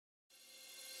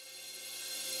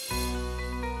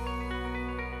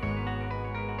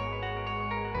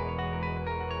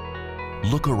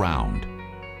Look around.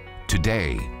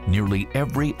 Today, nearly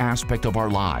every aspect of our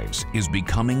lives is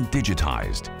becoming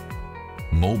digitized.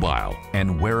 Mobile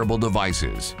and wearable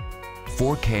devices,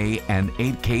 4K and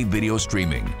 8K video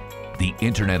streaming, the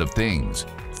Internet of Things,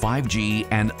 5G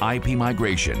and IP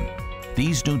migration.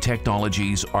 These new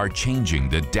technologies are changing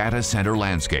the data center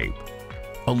landscape.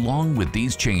 Along with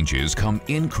these changes come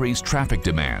increased traffic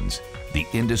demands. The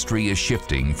industry is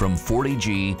shifting from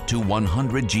 40G to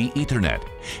 100G Ethernet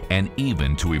and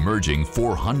even to emerging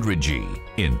 400G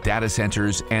in data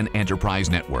centers and enterprise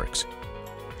networks.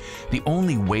 The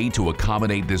only way to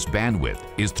accommodate this bandwidth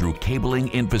is through cabling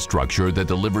infrastructure that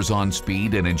delivers on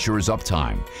speed and ensures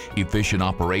uptime, efficient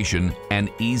operation,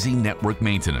 and easy network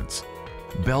maintenance.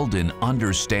 Belden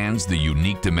understands the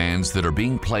unique demands that are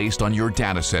being placed on your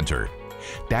data center.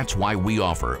 That's why we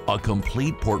offer a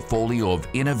complete portfolio of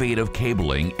innovative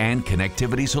cabling and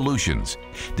connectivity solutions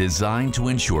designed to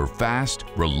ensure fast,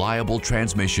 reliable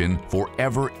transmission for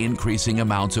ever-increasing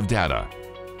amounts of data.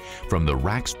 From the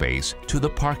rack space to the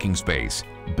parking space,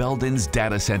 Belden's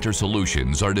data center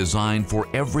solutions are designed for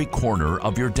every corner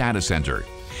of your data center,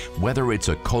 whether it's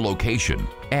a co-location,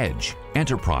 edge,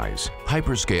 enterprise,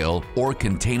 hyperscale, or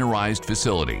containerized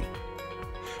facility.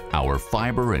 Our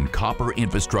fiber and copper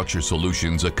infrastructure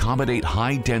solutions accommodate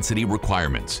high-density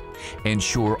requirements,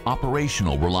 ensure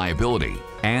operational reliability,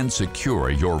 and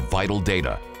secure your vital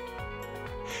data.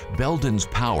 Belden's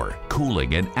power,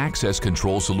 cooling, and access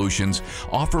control solutions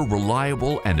offer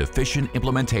reliable and efficient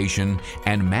implementation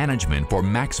and management for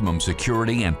maximum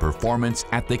security and performance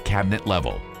at the cabinet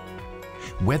level.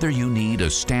 Whether you need a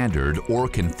standard or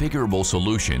configurable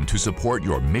solution to support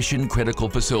your mission-critical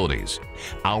facilities,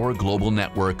 our global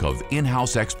network of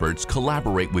in-house experts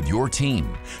collaborate with your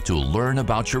team to learn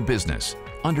about your business,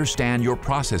 understand your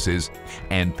processes,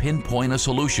 and pinpoint a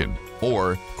solution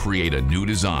or create a new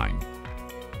design.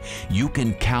 You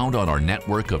can count on our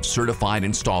network of certified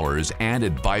installers and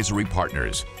advisory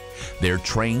partners. They're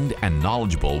trained and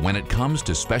knowledgeable when it comes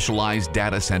to specialized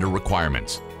data center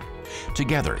requirements.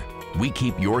 Together, we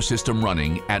keep your system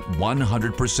running at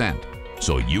 100%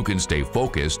 so you can stay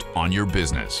focused on your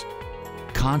business.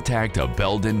 Contact a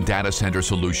Belden Data Center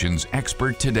Solutions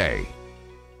expert today.